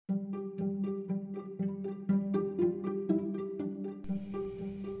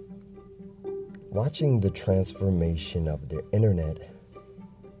watching the transformation of the internet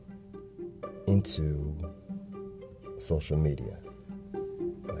into social media.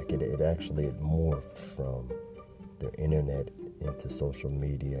 Like it actually morphed from the internet into social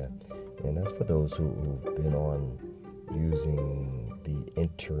media. And that's for those who've been on using the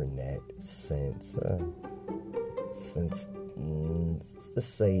internet since let's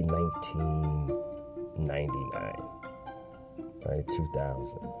say 1999, right?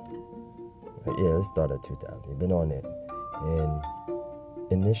 2000. Right? Yeah, it started at 2000. You've been on it. And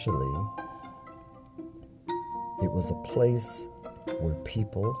initially, it was a place where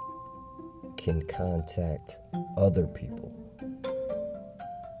people can contact other people,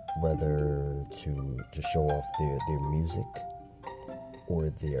 whether to show off their music or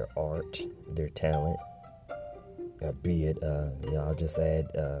their art, their talent, be it, I'll just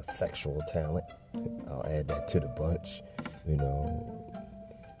add sexual talent. I'll add that to the bunch,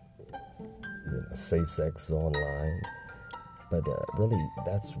 safe sex online. But really,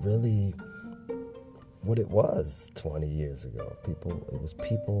 that's really what it was 20 years ago. It was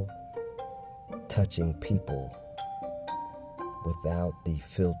people touching people without the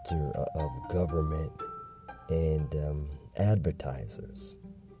filter of government and advertisers.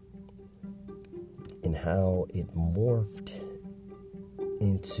 And how it morphed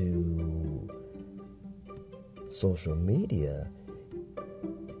into social media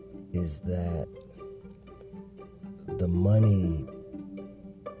is that the money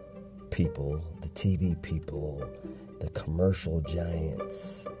people, the TV people, the commercial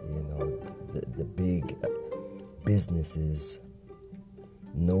giants, the big businesses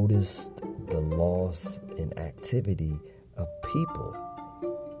noticed the loss in activity of people,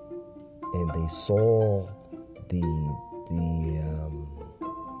 and they saw the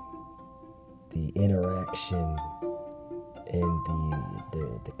interaction and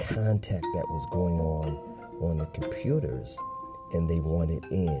the contact that was going on the computers, and they wanted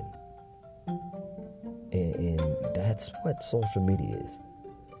in. And that's what social media is.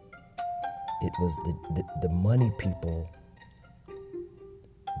 It was the money people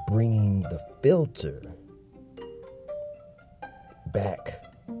bringing the filter back,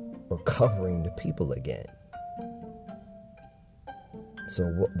 or covering the people again. So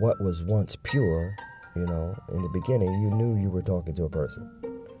what was once pure, in the beginning, you knew you were talking to a person,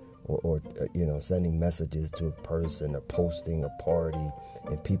 or sending messages to a person, or posting a party,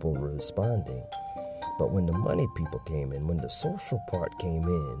 and people were responding. But when the money people came in, when the social part came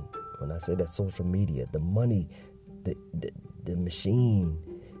in, when I say that social media, the money, the machine,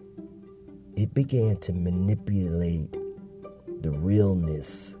 it began to manipulate the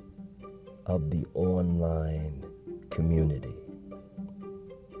realness of the online community.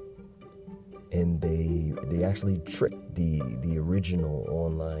 And they actually tricked the original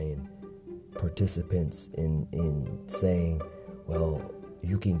online participants in saying, well,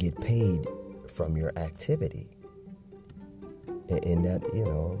 you can get paid from your activity. And that,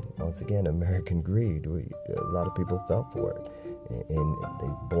 once again, American greed. A lot of people fell for it, and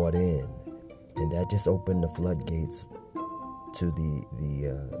they bought in. And that just opened the floodgates to the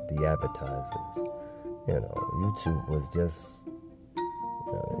advertisers. YouTube was just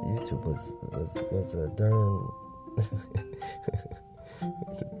YouTube was a darn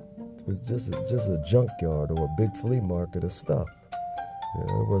it was just a junkyard or a big flea market of stuff.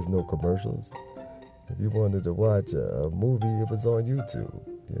 There was no commercials. If you wanted to watch a movie, it was on YouTube.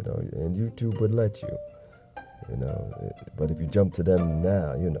 And YouTube would let you. But if you jump to them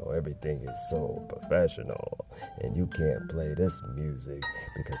now, everything is so professional, and you can't play this music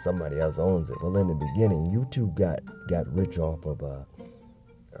because somebody else owns it. Well, in the beginning, YouTube got rich off of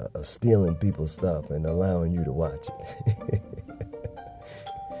stealing people's stuff and allowing you to watch it.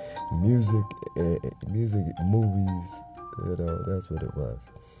 music, movies, that's what it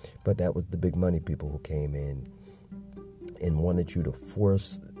was. But that was the big money people who came in and wanted you to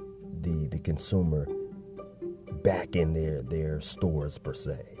force the consumer back in their stores, per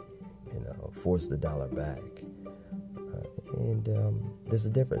se, force the dollar back. And there's a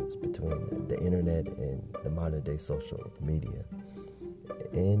difference between the internet and the modern day social media.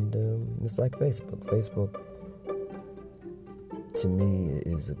 And it's like Facebook. Facebook, to me,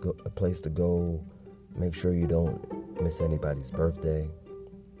 is a place to go. Make sure you don't miss anybody's birthday.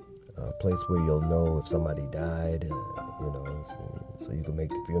 A place where you'll know if somebody died, so you can make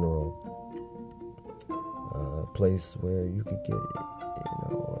the funeral. A place where you could get,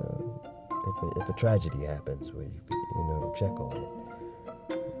 if a tragedy happens, where you could, check on it.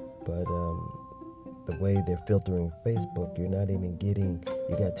 But the way they're filtering Facebook, you're not even getting,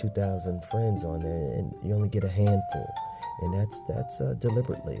 you got 2,000 friends on there, and you only get a handful. and that's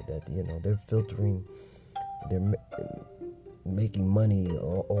deliberately. That they're filtering, they're making money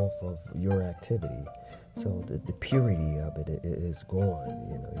off of your activity. So the purity of it is gone.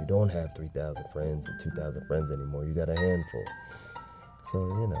 You don't have 3,000 friends and 2,000 friends anymore. You got a handful. So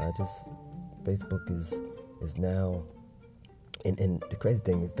Facebook is now, and the crazy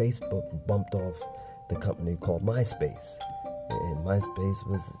thing is Facebook bumped off the company called MySpace, and MySpace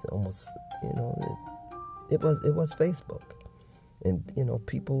was almost it was Facebook, and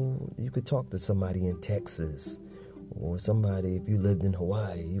people, you could talk to somebody in Texas, or somebody, if you lived in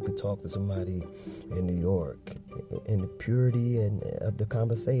Hawaii, you could talk to somebody in New York, in the purity of the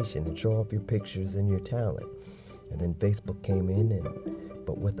conversation, and show off your pictures and your talent. And then Facebook came in,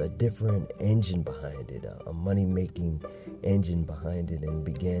 but with a different engine behind it, a money-making engine behind it, and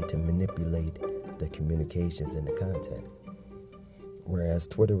began to manipulate the communications and the contact. Whereas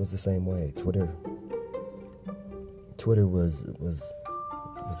Twitter was the same way. Twitter was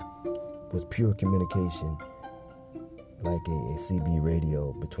pure communication, like a CB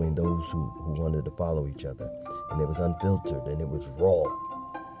radio between those who wanted to follow each other, and it was unfiltered and it was raw,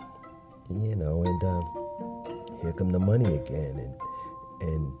 and here come the money again,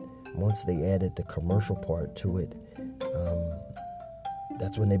 and once they added the commercial part to it,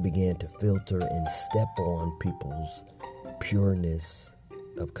 that's when they began to filter and step on people's pureness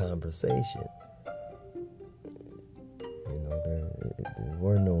of conversation. There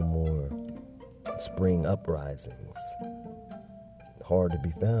were no more spring uprisings, hard to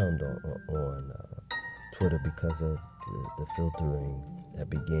be found on Twitter, because of the filtering that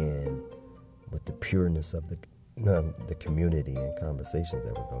began with the pureness of the community and conversations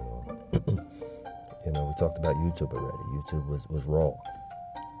that were going on. We talked about YouTube already. YouTube was raw.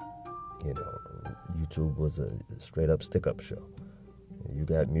 YouTube was a straight up stick up show. You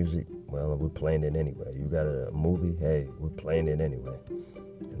got music, well, we're playing it anyway. You got a movie, hey, we're playing it anyway.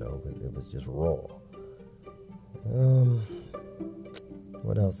 It was just raw.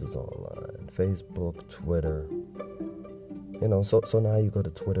 What else is online? Facebook, Twitter. So now you go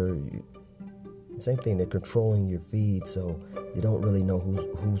to Twitter. Same thing. They're controlling your feed, so you don't really know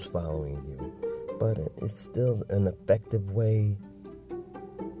who's following you. But it's still an effective way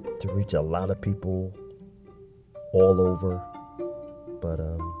to reach a lot of people all over. But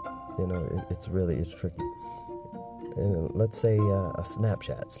it's tricky. And let's say a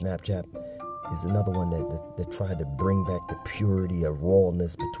Snapchat. Snapchat is another one that tried to bring back the purity of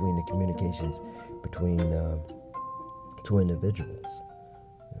rawness between the communications between two individuals.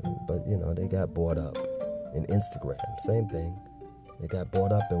 But they got bought up. In Instagram, same thing. They got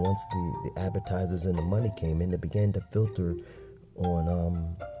bought up, and once the advertisers and the money came in, they began to filter on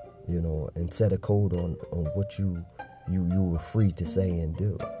and set a code on what you were free to say and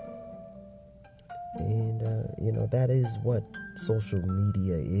do. And that is what social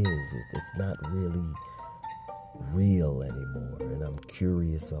media is. It's not really real anymore. And I'm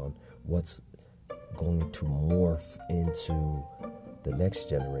curious on what's going to morph into the next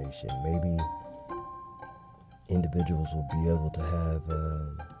generation. Maybe individuals will be able to have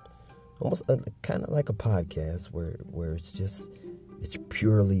almost kind of like a podcast where it's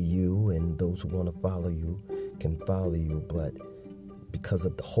purely you, and those who want to follow you can follow you. But because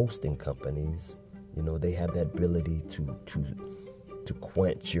of the hosting companies, they have that ability to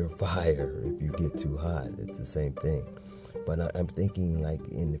quench your fire if you get too hot. It's the same thing. But I'm thinking, like,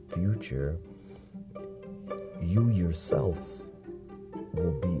 in the future, you yourself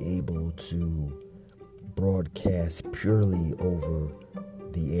will be able to broadcast purely over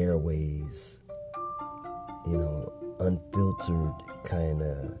the airways, unfiltered kind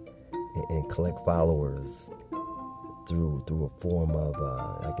of, and collect followers through a form of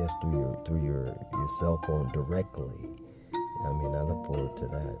through your cell phone directly. I look forward to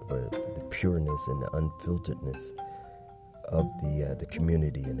that, where the pureness and the unfilteredness of the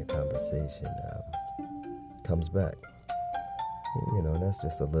community and the conversation comes back. That's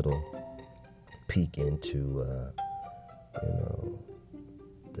just a little peek into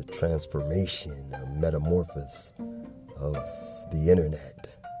the transformation, metamorphosis of the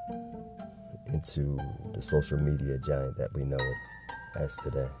internet into the social media giant that we know it as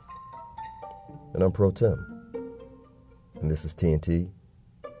today. And I'm Pro Tim, and this is TNT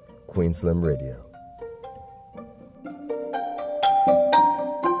Queen Slim Radio.